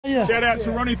Yeah. Shout out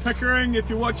to Ronnie Pickering if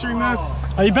you're watching this.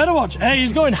 Oh, you better watch. Hey,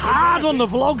 he's going hard on the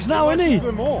vlogs now, isn't he?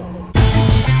 Them all.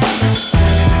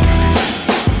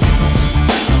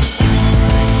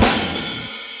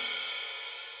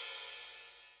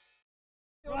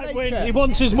 Right, Win. He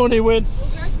wants his money, Win.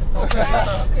 Did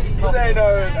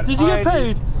you get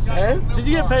paid? Eh? Did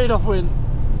you get paid off Win?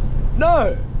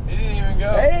 No! He didn't even go.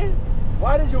 Eh?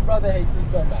 Why does your brother hate me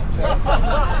so much?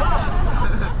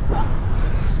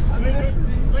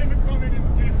 Leave a comment in the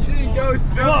description. You didn't go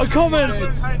What a comment!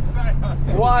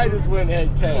 Why does Win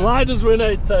hate Teo? Why does Win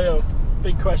hate Teo?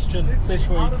 Big question this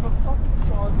week. Out of a fucking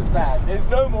chance of that. There's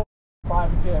no more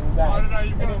privateer than that. I don't know,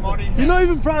 you've got money. You're not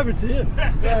even privateer.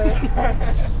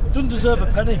 Doesn't deserve a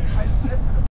penny.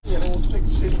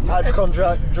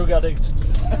 Hypochondriac, drug addict.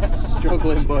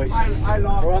 Struggling boys.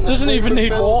 Doesn't even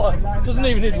need water. Doesn't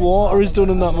even need water. He's done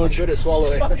him that much. Good at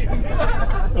swallowing.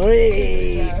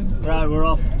 Right, we're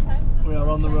off. We are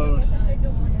on the road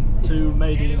to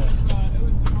Medina.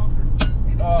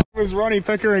 It was Ronnie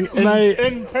Pickering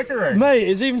in Pickering. Mate,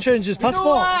 he's even changed his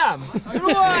passport.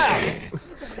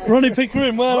 Ronnie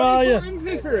Pickering, where are you?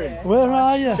 Where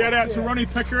are you? Shout out to Ronnie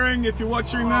Pickering if you're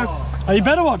watching this. Oh, you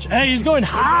better watch. Hey, he's going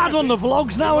hard on the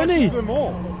vlogs now, isn't he? Them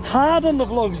all. Hard on the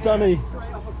vlogs, Danny.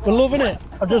 We're loving it.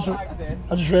 I just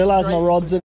realised my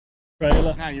rod's in the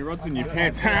trailer. Nah, your rod's in your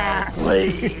pants.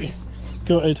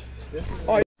 Gutted.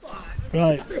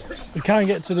 Right, we can't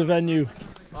get to the venue.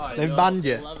 They've banned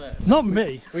you. Not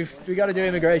me. We got to do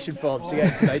immigration forms to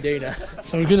get into Medina.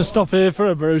 So we're going to stop here for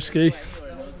a brewski.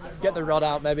 Get the rod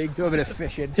out, maybe do a bit of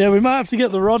fishing. Yeah, we might have to get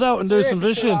the rod out and do some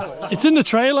fishing. It's in the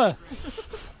trailer.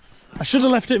 I should have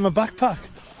left it in my backpack.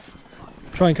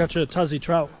 Try and catch a Tassie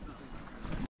trout.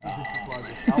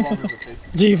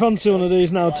 Do you fancy one of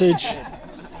these now, Tidge?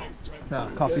 No,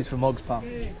 coffee's for mugs, pal.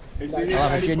 I'll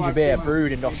have a ginger beer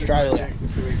brewed in Australia.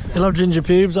 You'll have ginger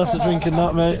pubes after drinking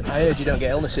that, mate. I heard you don't get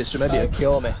illnesses, so maybe it'll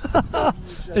cure me.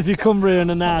 If you come here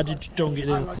in a nard, you just don't get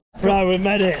ill. Right, we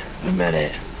made it. We made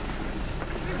it.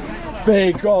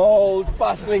 Big old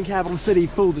bustling capital city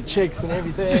full of chicks and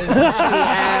everything.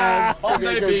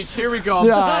 Bondi Beach, here we go.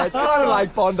 Yeah, it's kind of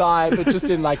like Bondi, but just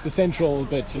in like the central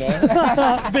bit, you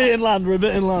know. Bit inland, we're a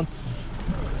bit inland.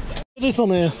 Look at this on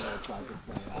here.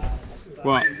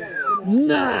 What?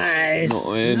 Nice!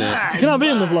 Not in it. Can I be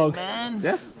in the vlog?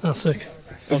 Yeah. Oh, sick.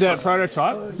 Is that a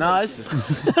prototype? Nice.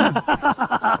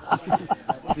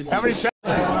 How many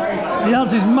He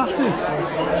has his massive.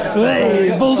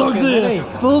 Hey, Bulldog's here.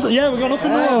 Yeah, we're going up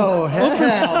and Oh, down.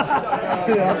 hell.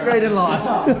 Upgrade in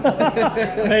life.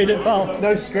 Made it, pal.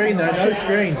 No screen though, no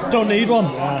screen. Don't need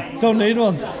one. Don't need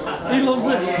one. He loves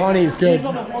it. Money's good. He's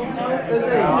on the phone. Is he?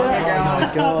 Oh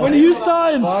my god. When are you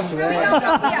starting? Fuck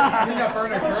that.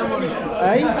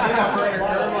 Hey?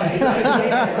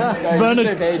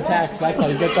 Bernard. Paid tax, that's how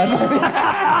you get that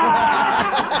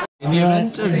money. In the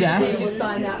event of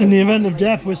death. In the event of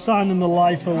death, we're signing the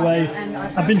life away.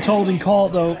 I've been told in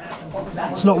court though,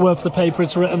 it's not worth the paper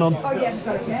it's written on.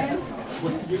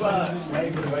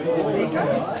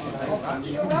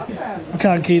 We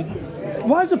can't keep.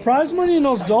 Why is the prize money in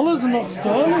those dollars and not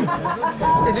sterling?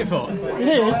 Is it for? It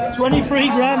is 23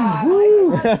 grand.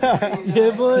 Woo!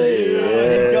 Yeah, boy.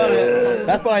 You got it.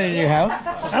 That's buying a new house.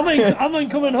 I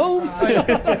ain't coming home.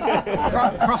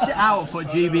 Cross it out, put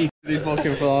GB. The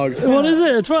fucking vlog. What is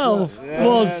it? A 12?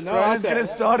 Was. No, I'm gonna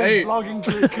start his vlogging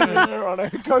career on a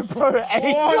GoPro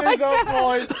 8. What is up,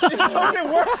 boys? It's fucking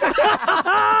worse.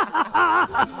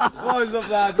 What is up,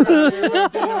 lads? We're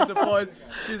dealing with the boys.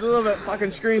 She's a little bit fucking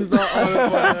screen's not on.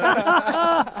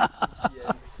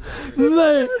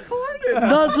 Mate,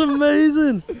 that's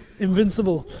amazing.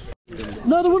 Invincible.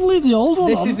 No, they wouldn't leave the old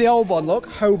one This on. is the old one, look.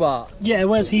 Hobart. Yeah,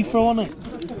 where's Heathrow on it?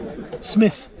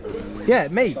 Smith. Yeah,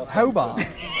 me. Hobart.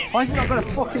 Why has it not got a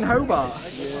fucking Hobart?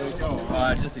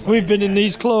 We've been in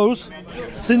these clothes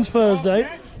since Thursday.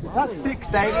 That's 6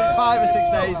 days, 5 or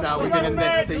 6 days now we've been in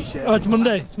this t-shirt. Oh, it's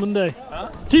Monday. It's Monday.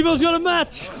 Huh? T-Bow's got a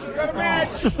match. Got a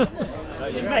match.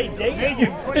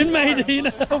 In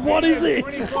Medina. What is it?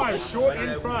 25 short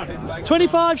and fun.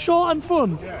 25 short and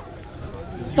fun.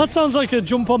 That sounds like a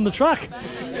jump on the track.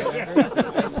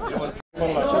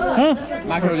 Huh?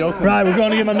 Right, we're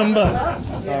going to get my number.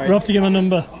 We're off to get my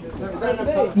number.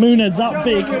 Moonhead's that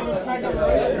big.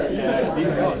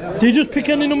 Do you just pick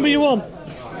any number you want?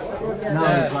 9.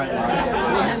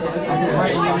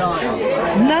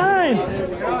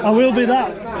 I will be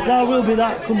that. I will be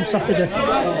that come Saturday.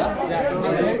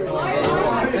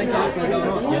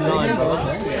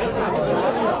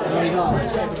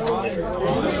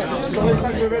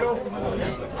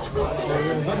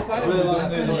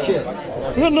 Shit.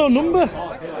 We got no number.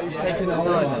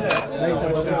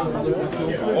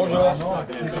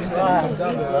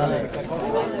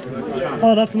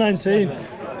 Oh, that's 19.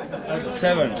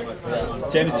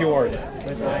 7. James Stewart.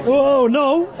 Oh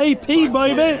no, AP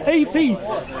baby, AP.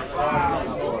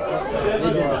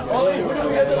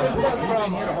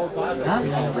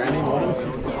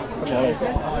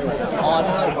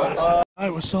 Right,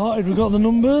 we're sorted. We got the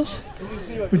numbers.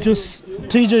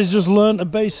 TJ's just learnt a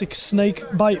basic snake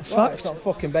bite fact. It's not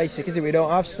fucking basic, is it? We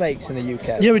don't have snakes in the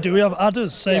UK. Yeah, we do. We have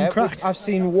adders, same Yeah, crack. I've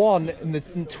seen one in the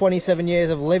 27 years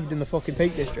I've lived in the fucking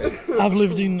Peak District. I've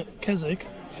lived in Keswick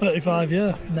 35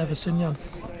 years, never seen one.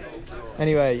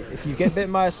 Anyway, if you get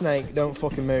bitten by a snake, don't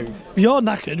fucking move. You're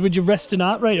knackered with your resting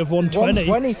heart rate of 120.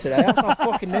 120 today, that's how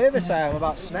fucking nervous I am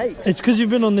about snakes. It's because you've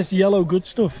been on this yellow good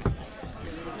stuff.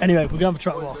 Anyway, we're going for a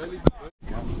track walk.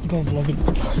 Go on vlogging.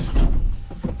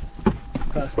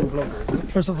 Personal vlog.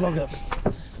 Personal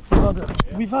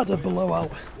vlogger. We've had a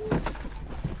blowout.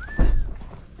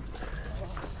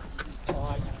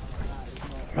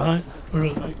 Right, we're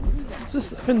at, I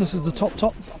think this is the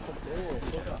top.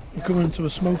 We're coming into a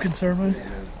smoking ceremony.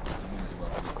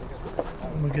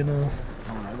 And we're gonna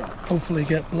hopefully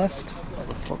get blessed. What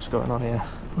the fuck's going on here?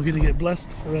 We're gonna get blessed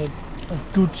for a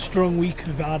good strong week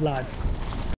of Hardline.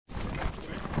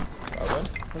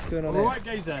 What's going on All here? right,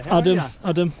 geezer. How are ya?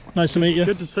 Adam, nice to meet you.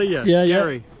 Good to see you. Yeah,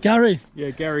 Gary. Gary. Yeah,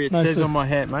 Gary. It Nice says to- on my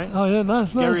hat, mate. Oh yeah,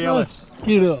 nice. Gary Ellis.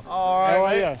 Get up. Alright, How are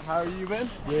mate. you? How are you, Ben?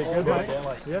 Yeah, good, mate.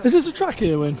 Yeah. Is this a track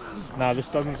here, Win? No, this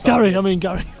doesn't start. Gary, here. I mean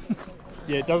Gary.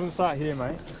 Yeah, it doesn't start here,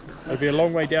 mate. It'd be a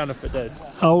long way down if it did.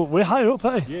 Oh, we're high up,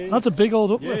 hey? Yeah. That's a big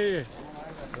old Yeah, uplift.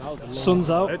 yeah. Sun's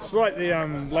out. It's like the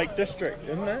Lake District,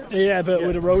 isn't it? Yeah, but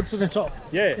with a road to the top.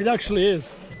 Yeah. It actually is.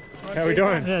 How are we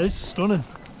doing? Yeah, it's stunning.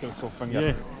 Got a sore finger.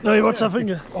 Yeah. No, watch that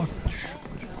finger. Oh,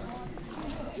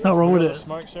 not wrong with it.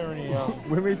 Smoke ceremony.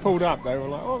 When we pulled up, they were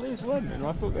like, "Oh, there's one," and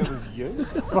I thought that was you.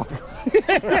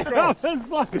 I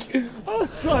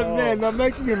was like, man, they're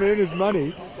making him earn his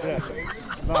money. Yeah.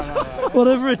 No.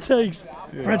 Whatever it takes.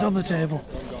 Bread on the table.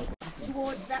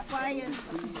 Towards that way and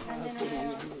then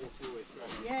around.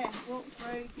 Yeah, walk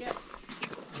through, yep.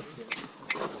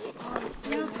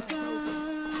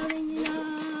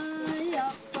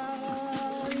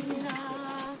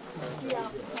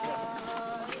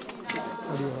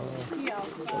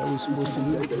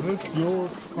 Is this your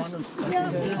kind of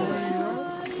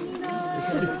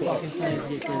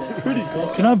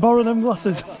Can I borrow them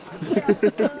glasses?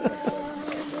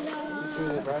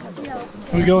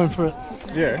 We're going for it.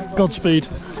 Yeah. Godspeed.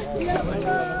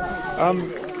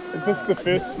 Is this the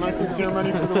first smoking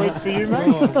ceremony for the week for you, mate?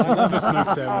 I love a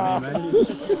smoke ceremony,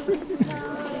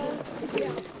 mate.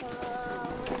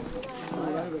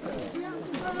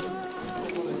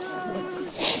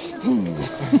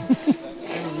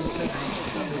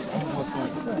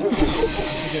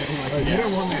 You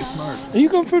don't want me to smoke. Are you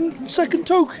going for a second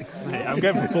toke? Hey, I'm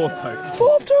going for fourth toke.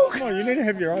 Fourth toke? Come on, you need to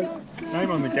have your own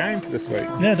name on the game for this week.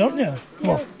 Yeah, don't you? Come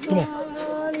on, come on.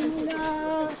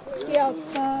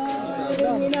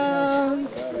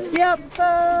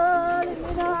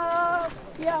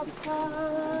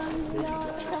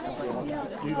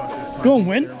 Go on,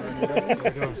 win.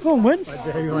 Go on, win.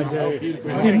 I do.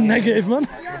 You're negative, man.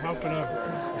 Helping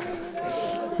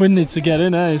out. Win needs to get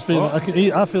in, eh? He's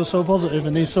feeling, I feel so positive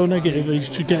and he's so negative he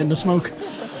should get in the smoke.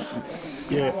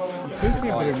 Yeah. It seems to be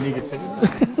a bit of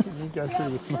negativity. You go through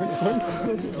the smoke,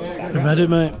 please. You ready,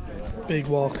 mate? Big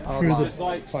walk through the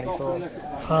 24.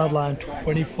 Hardline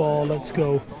 24. Let's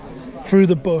go through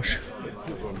the bush.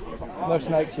 No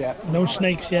snakes yet. No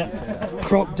snakes yet.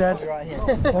 Croc dead.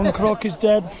 One croc is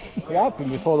dead. It happened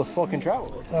before the fucking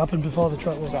travel. It happened before the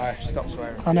track walk. Sorry, stop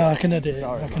swearing. I know, I can edit it.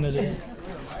 I can edit it.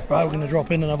 Right, we're going to drop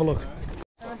in and have a look.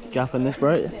 Gapping this,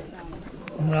 bro?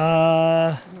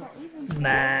 Nah.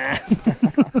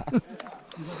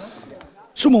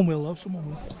 Someone will though, someone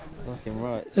will. Fucking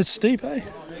right. It's steep, eh?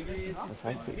 That's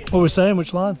hectic. What we're saying,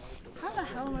 which line? How the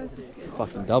hell am I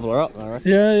Fucking double her up, I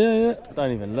reckon. Yeah.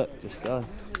 Don't even look, just go.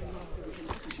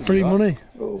 Free money.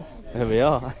 There we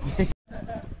are.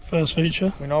 First feature.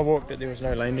 When I walked it, there was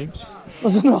no landings.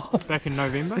 Was it not? Back in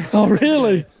November. Oh,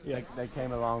 really? Yeah, they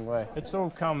came a long way. It's all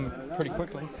come pretty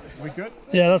quickly. We good?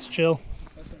 Yeah, that's chill.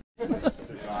 We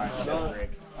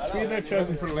they've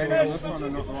chosen to put a landing on this one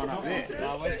and not the one up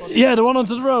there. Yeah, the one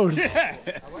onto the road. Yeah.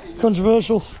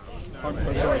 Controversial.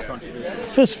 It's always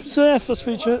controversial. First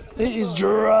feature. It is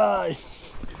dry.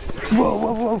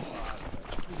 Whoa.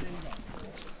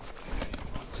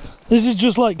 This is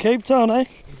just like Cape Town, eh?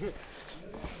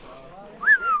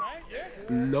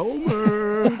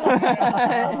 Lomer.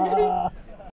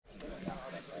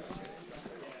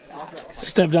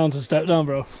 Step down,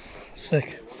 bro.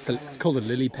 Sick. So it's called a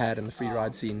lily pad in the free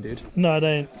ride scene, dude. No, it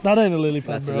ain't. That ain't a lily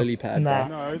pad, That's bro. a lily pad, Nah.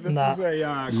 No, this Nah. is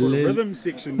a called a rhythm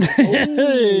section.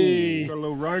 Hey. Got a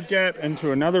little road gap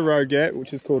into another road gap,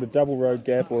 which is called a double road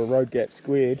gap or a road gap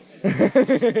squared.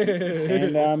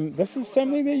 And this is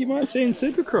something that you might see in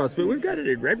Supercross, but we've got it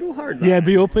in RedBull Hardline. Yeah,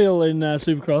 be uphill in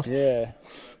Supercross. Yeah.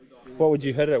 What would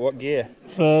you hit it? What gear?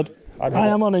 Third. I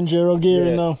am on enduro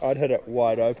gearing now. I'd hit it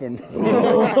wide open.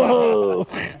 Oh.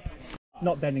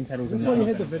 Not bending pedals. This is what you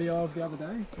hit the video of the other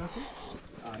day, not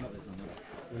this one.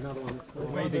 Another one.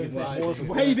 Way bigger than this.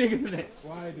 Way bigger than this.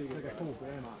 Way bigger. Like a full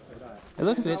bear mark. It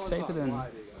looks a bit safer than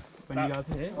when you guys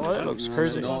are here. Oh, that looks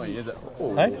cruisy. Naughty, is it?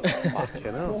 Hey?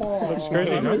 Fucking hell. Looks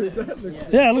cruisy, no?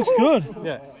 Yeah, it looks good.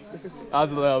 Yeah. I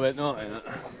was a little bit naughty.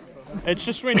 It's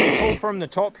just when you pull from the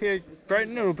top here,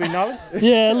 Brayton, it'll be gnarly.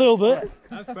 Yeah, a little bit.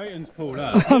 That's Brayton's pulled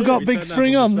up. I've got big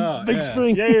spring on. Big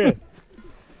spring. Yeah.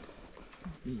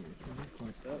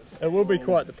 It will be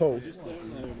quite the pull.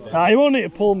 Nah, you won't need to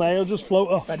pull, mate. It'll just float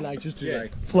off. Bad leg, just to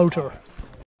drag. Floater.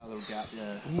 A little gap,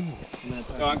 yeah.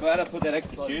 So I'm glad I put that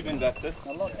extra tube in, Dexter.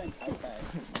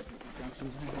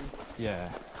 Yeah.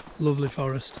 Lovely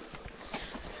forest.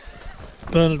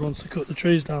 Bernard wants to cut the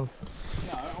trees down.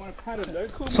 No, I want to pad him,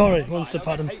 don't call me. Sorry, wants to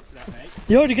pad him.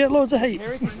 You already get loads of hate.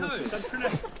 No, I'm trying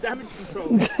to damage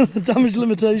control. Damage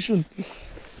limitation.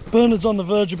 Bernard's on the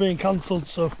verge of being cancelled,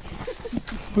 so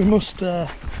we must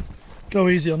go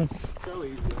easy on him. Go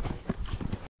easy.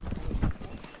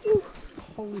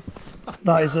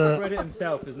 That is a. Reddit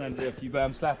himself is known to do a few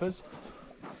bam slappers.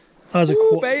 That is a.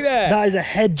 Baby! That is a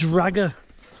head dragger.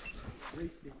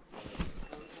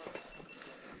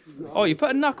 Oh, you put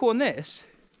a knuckle on this?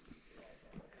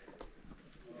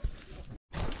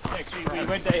 Actually, we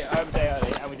went day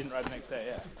early and we didn't ride the next day,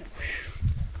 yeah.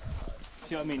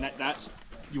 See what I mean? That's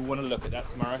you'll want to look at that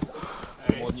tomorrow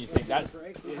more than you think. That's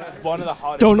one of the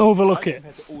hardest. Don't overlook it.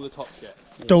 Compared to all the top shit.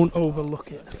 Don't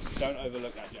overlook it. Don't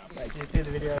overlook that jump.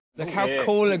 Look how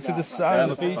cool it looks with the sun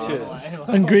and the beaches.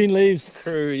 And green leaves.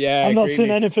 True, yeah. I've not seen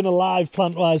anything alive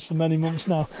plant-wise for many months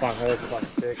now. Fuck, that's fucking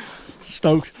sick.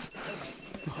 Stoked.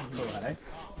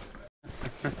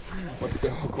 What's the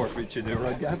court feature do,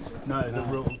 road gap? No, the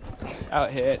rule.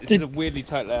 Out here, this is a weirdly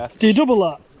tight left. Do you double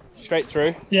that? Straight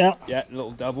through. Yeah. Yeah, a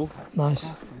little double. Nice.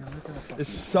 There's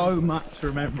so much to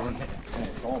remember on it.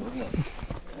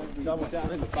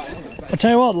 I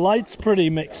tell you what, light's pretty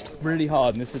mixed. Really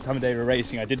hard, and this is the time of day we're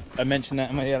racing. I mentioned that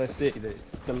in my LSD, that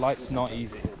the light's not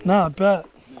easy. Nah, I bet.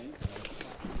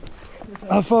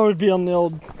 I thought it'd be on the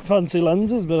old fancy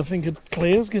lenses, but I think it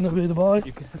clear's gonna be the boy.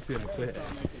 You could have to be on a clear.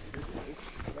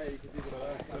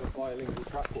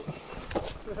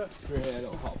 A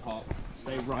little hop hop.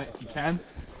 Stay right if you can.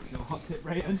 Little hot tip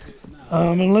rating.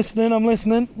 I'm listening, I'm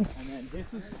listening. And then this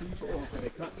was super awkward. They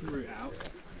cut some route out.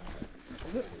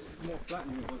 It looks more flat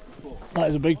than it was before. That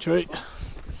is a big treat.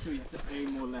 So you have to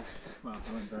aim more left. Well,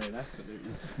 I went very left, but it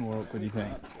was more awkward, you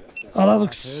think. Oh, that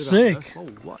looks sick.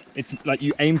 It's like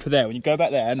you aim for there. When you go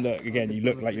back there and look again, you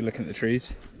look like you're looking at the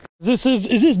trees. Is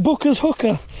this Booker's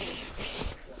Hooker?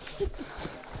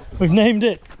 We've named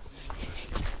it.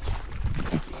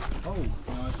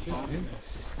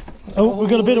 Oh, we've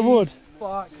got a bit of wood.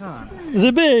 Fuck, can't. Is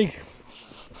it big?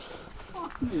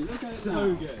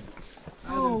 So good.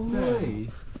 Holy.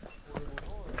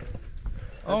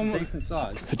 That's a decent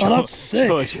size. Oh, that's sick.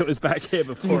 George, it was back here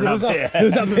before and up here. It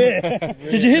was up here.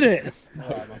 Did you hit it?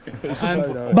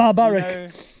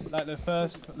 Barbaric. Like the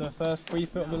first 3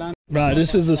 foot of the land. Right,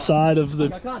 this is the side of the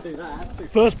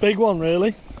first big one,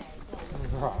 really.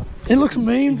 It looks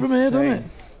mean from here, doesn't it?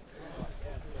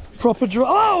 Proper draw.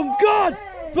 Oh God!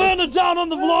 Burn it down on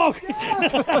the vlog.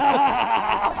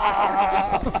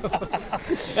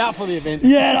 Out for the event.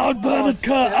 Yeah, that would burn it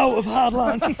cut out of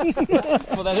Hardline.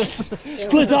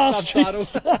 Split ass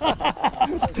cheeks.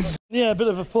 Yeah, a bit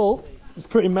of a pull. It's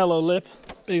pretty mellow lip.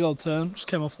 Big old turn. Just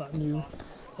came off that new.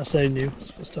 I say new. It's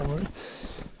the first time already.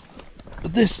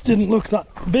 But this didn't look that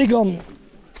big on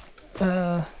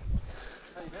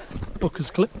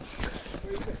Booker's clip.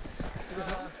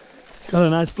 Got a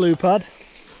nice blue pad.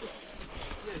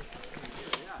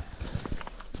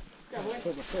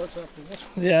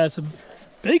 Yeah, it's a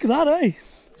big that, eh?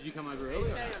 Did you come over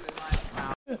earlier?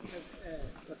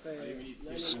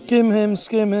 Skim him.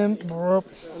 It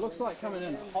looks like coming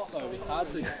in hot though, it's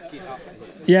hard to get up.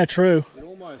 Yeah, true. It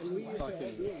almost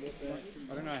fucking,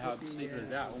 I don't know how the secret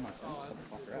is out, almost.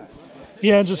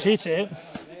 Yeah, just hit it.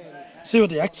 See what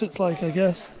the exit's like, I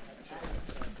guess.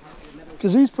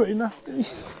 Because he's pretty nasty.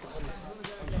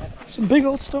 Some big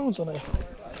old stones on here.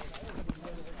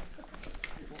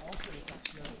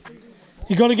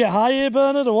 You got to get high here,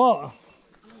 Bernard, or what?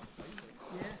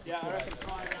 Yeah, I reckon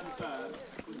flying around the curve.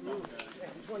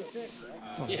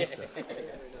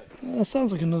 That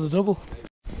sounds like another double.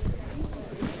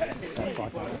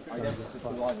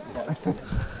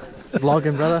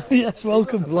 Vlogging, brother. Yes,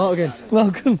 welcome. Vlogging.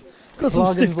 Welcome. Got some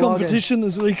Vlogging, stiff vlogging. competition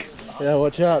this week. Yeah,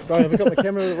 watch out. Bro, have we got the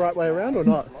camera the right way around or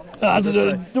not?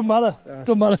 Don't matter.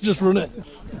 Don't matter, just run it.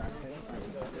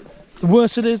 The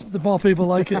worse it is, the more people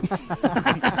like it.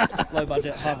 Low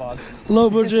budget, high vibes. Low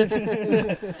budget.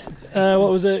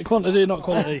 What was it? Quantity, not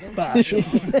quality. Bash.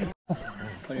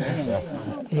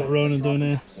 Got Ronan doing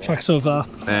here. Track so far.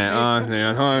 Honestly,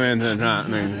 I told him into the track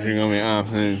thing, she's gonna be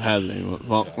absolutely heavy, but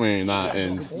fuck me, that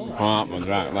is proper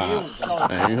track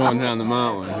that. You're going down the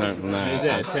mountain, so from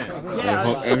there.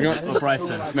 Or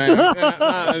Bryson. Man,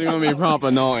 that is gonna be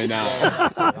proper naughty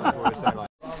now.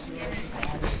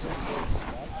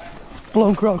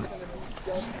 Blown croc.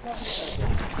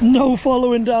 No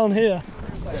following down here.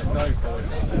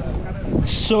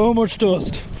 So much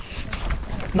dust.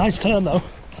 Nice turn though.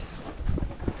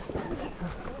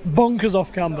 Bonkers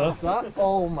off camber.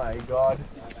 Oh my god.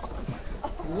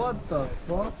 What the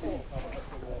fuck?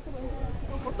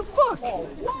 What the fuck?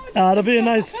 There'll be a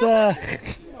nice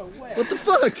What the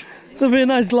fuck? there'll be a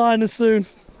nice liner soon.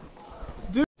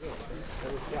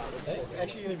 It's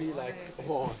actually gonna be like,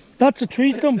 oh, That's a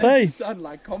tree stump, eh? it's done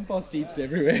like compost heaps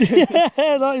everywhere. Yeah,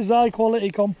 that is high quality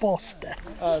compost.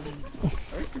 Yeah,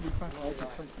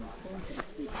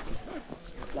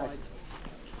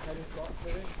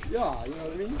 you know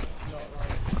what I mean?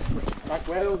 Like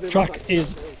where was it? Track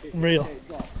is real.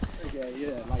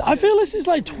 Yeah, like I feel this is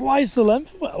like twice the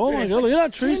length. Oh my god, look at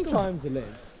that tree 10 stump. times the length.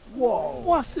 Whoa.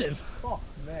 Massive. Fuck,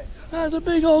 man. That's a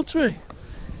big old tree.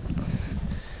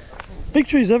 Big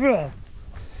trees everywhere.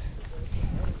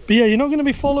 But yeah, you're not going to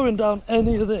be following down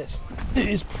any of this. It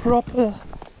is proper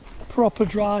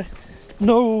dry.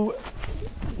 No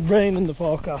rain in the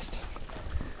forecast.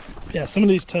 Yeah, some of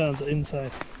these turns are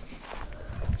insane.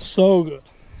 So good.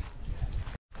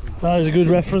 That is a good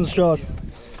reference, George.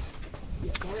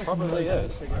 Probably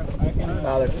is.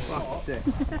 Oh, they're fucking sick.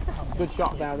 Good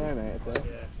shot down there, mate.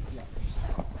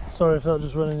 Sorry if that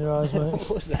just went in your eyes, mate. What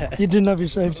was that? You didn't have your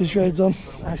safety shades on.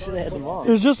 I should have had them on. It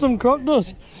was just some croc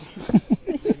dust.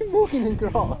 Walking in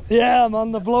grass. Yeah,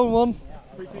 man, the blown one.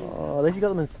 Oh, at least you got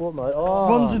them in sport mode. Oh.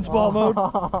 One's in sport mode.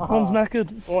 One's knackered.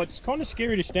 Oh, it's kind of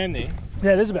scary to stand there.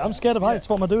 Yeah, it is a bit. I'm scared of heights.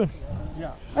 What am I doing?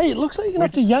 Yeah. Hey, it looks like you're going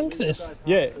to have to yank this.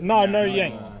 Yeah, no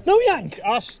yank. No yank.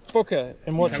 Ask Booker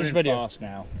and watch this video. Fast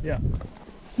now. Yeah.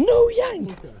 No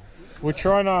yank. We're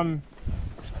trying to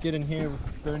get in here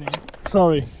with Bernie.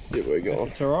 Sorry. Yeah, we go.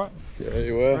 It's alright. Yeah,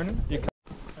 you were. Bernie? You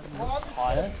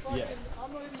higher? Yeah.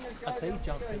 I tell you,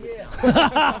 jump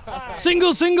in.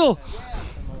 Single.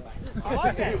 I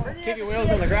like that. Keep your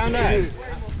wheels on the ground, eh?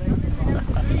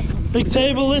 Big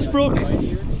table, this Brook. Yeah,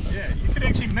 you could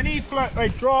actually mini flip,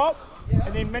 like drop,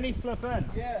 and then mini flip in.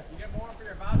 Yeah. You get more for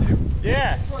your value.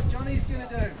 Yeah. That's what Johnny's gonna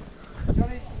do.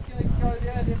 Johnny's just gonna go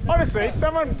there, then. Honestly,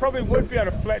 someone probably would be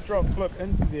able to flat drop flip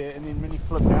into there and then mini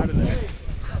flip out of there.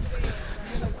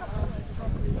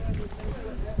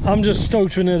 I'm just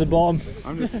stoked we're near the bottom.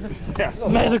 I'm just, yeah.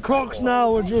 Mate, the crocs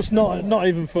now are just not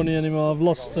even funny anymore. I've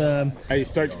lost. Are you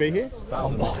stoked to be here?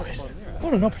 I'm always.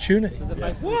 What an opportunity.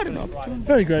 What an opportunity.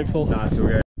 Very grateful. Nice, we'll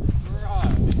go.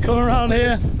 Coming around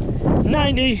here.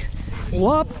 90.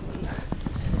 What?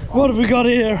 What have we got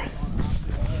here?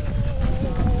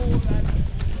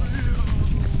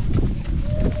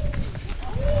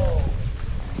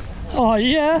 Oh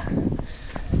yeah.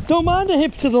 Don't mind a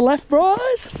hip to the left,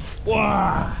 boys.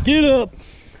 Wow. Get up.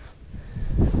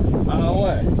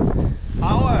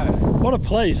 What a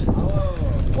place.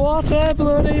 What a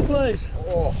bloody place.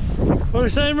 What are you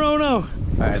saying, Rono?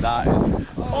 Hey, that is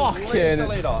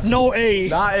fucking Naughty.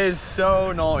 That is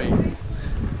so naughty.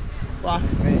 Fuck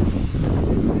me.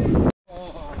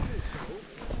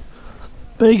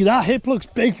 Big. That hip looks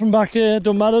big from back here.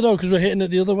 Don't matter though, because we're hitting it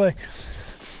the other way.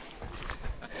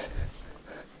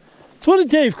 So what did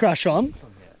Dave crash on?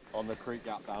 On the creek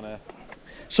gap down here.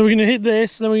 So we're going to hit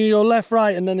this, then we're going to go left,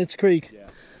 right, and then it's creek. Yeah.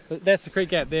 That's the creek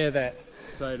gap there that.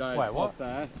 So like Wait, what? off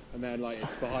there, and then like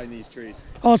it's behind these trees.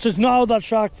 Oh, so it's not out that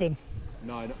shark fin.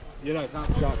 No, you know it's not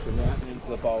shark fin, they're into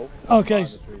the bowl. Okay,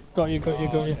 behind the trees.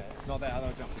 got you. Not that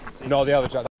other jump. No, the other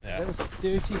jump. It was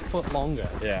 30 foot longer.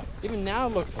 Yeah. Even now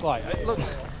looks like it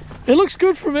looks. It looks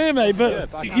good from here, mate, but Yeah,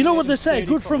 but you know what they say, 30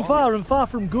 good foot from far and far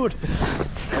from good.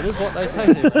 It is what they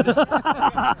say. There,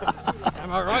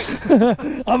 am I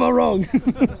right? Am I wrong?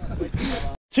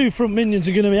 Two front minions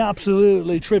are going to be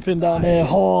absolutely tripping down here,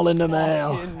 hauling the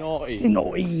mail. Naughty.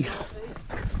 Naughty.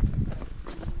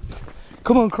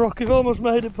 Come on, Croc, you've almost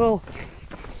made it, Paul.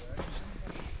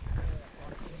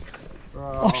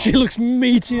 Oh, she looks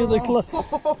meatier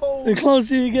the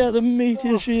closer you get, the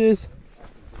meatier she is.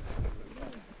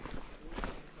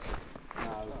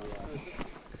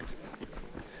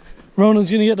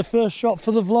 Ronan's gonna get the first shot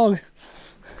for the vlog.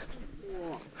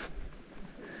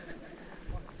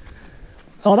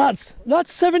 Oh, that's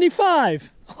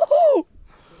 75. Oh!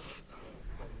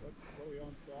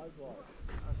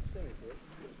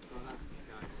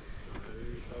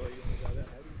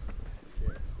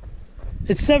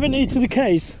 It's 70 to the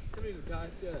case.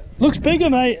 Looks bigger,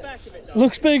 mate.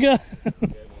 Looks bigger.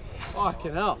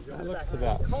 Fucking hell. It looks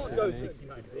about.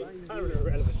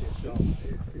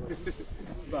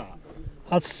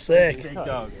 That's sick.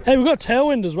 Hey, we've got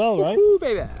tailwind as well, right? Ooh,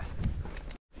 baby.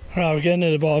 Right, we're getting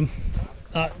to the bottom.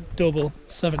 That double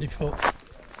 70 foot.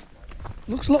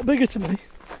 Looks a lot bigger to me.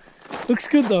 Looks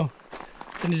good though.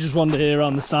 Then you just wander here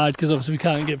around the side because obviously we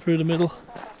can't get through the middle.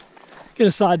 Get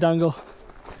a side angle.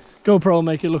 GoPro will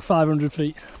make it look 500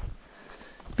 feet.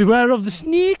 Beware of the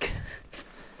snake.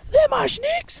 They're my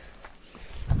snakes.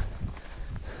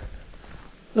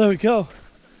 There we go.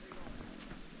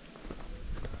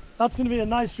 That's going to be a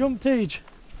nice jump, Tej.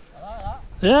 I like that.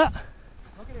 Yeah.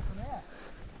 Look at it from here.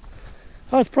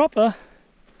 Oh, it's proper.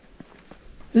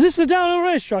 Is this the downhill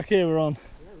racetrack here we're on?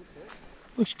 Yeah,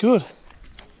 looks good.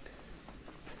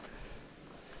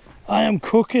 I am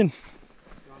cooking.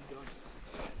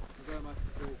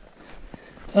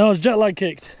 Oh, it's jet lag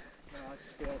kicked.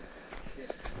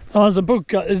 Oh, there's a bug.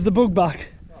 Is the bug back?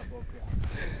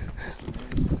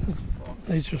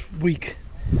 He's just weak.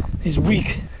 He's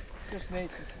weak. Just need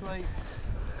to sleep.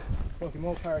 Fucking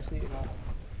more paracetamol.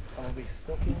 I'll be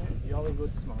fucking jolly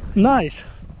good tomorrow. Nice.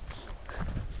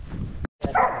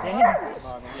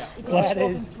 Blast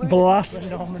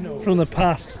from the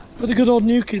past. With a good old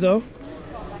Nuki though.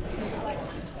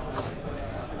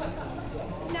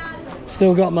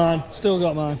 Still got mine. Still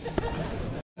got mine.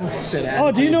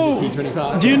 Oh, do you know?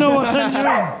 Do you know what tent you're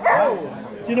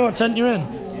in? Do you know what tent you're in?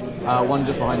 One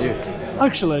just behind you.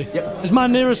 Actually, is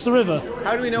mine nearest the river?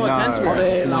 How do we know what tents we're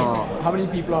in? Like, how many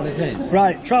people are on a tent?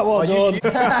 Right, trap water done.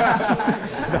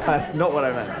 That's not what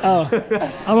I meant. Oh,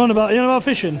 I'm on about, you know about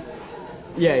fishing?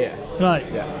 Yeah. Right.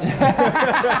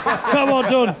 Yeah. Trap water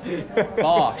done.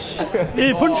 Bosh.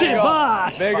 Yeah, punch it,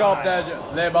 bash. Big up there,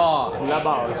 Le Bar. La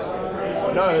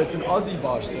Bosh. No, it's an Aussie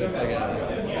Bosh, so it's like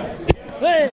a... Hey.